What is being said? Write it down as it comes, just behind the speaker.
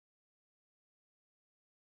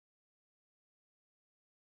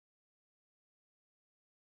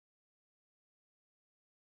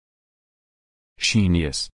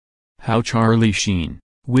Sheenius. How Charlie Sheen,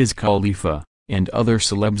 Wiz Khalifa, and other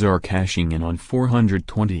celebs are cashing in on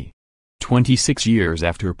 420. 26 years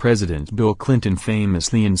after President Bill Clinton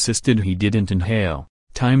famously insisted he didn't inhale,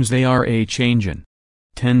 times they are a-changin'.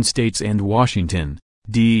 10 states and Washington,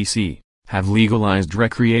 D.C., have legalized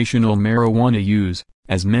recreational marijuana use,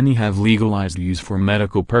 as many have legalized use for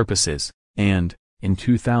medical purposes, and, in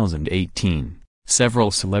 2018,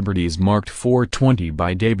 several celebrities marked 420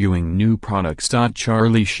 by debuting new products.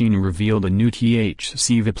 Charlie Sheen revealed a new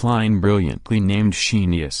THC vape line brilliantly named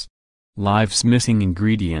Sheenius. Life's missing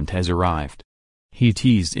ingredient has arrived, he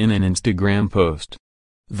teased in an Instagram post.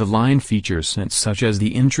 The line features scents such as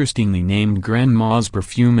the interestingly named Grandma's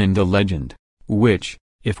perfume and the legend, which,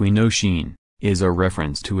 if we know Sheen, is a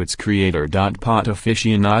reference to its creator. Pot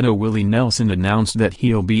aficionado Willie Nelson announced that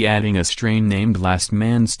he'll be adding a strain named Last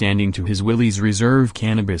Man Standing to his Willie's Reserve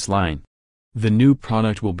cannabis line. The new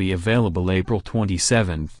product will be available April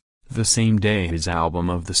 27th, the same day his album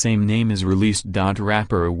of the same name is released.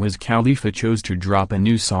 Rapper Wiz Khalifa chose to drop a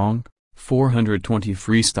new song, 420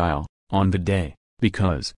 Freestyle, on the day,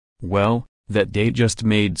 because, well, that date just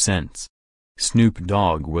made sense. Snoop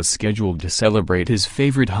Dogg was scheduled to celebrate his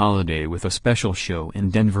favorite holiday with a special show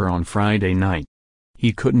in Denver on Friday night.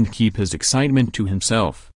 He couldn't keep his excitement to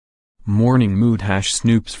himself. Morning Mood #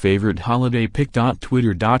 Snoop's favorite holiday pick.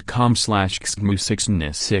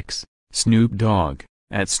 Twitter.com/xgmu6ns6, Snoop Dogg,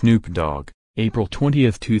 @SnoopDogg, April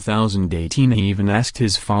 20, 2018. He even asked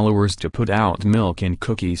his followers to put out milk and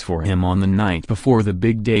cookies for him on the night before the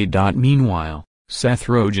big day. Meanwhile, Seth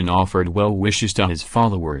Rogen offered well wishes to his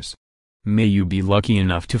followers. May you be lucky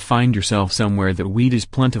enough to find yourself somewhere that weed is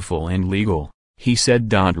plentiful and legal, he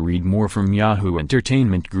said. Read more from Yahoo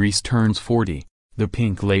Entertainment. Grease turns 40, the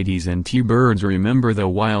Pink Ladies and T-Birds remember the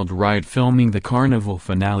wild ride filming the carnival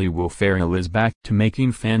finale. Will Ferrell is back to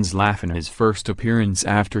making fans laugh in his first appearance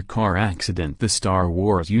after car accident. The Star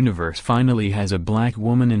Wars universe finally has a black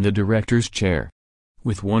woman in the director's chair.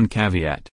 With one caveat.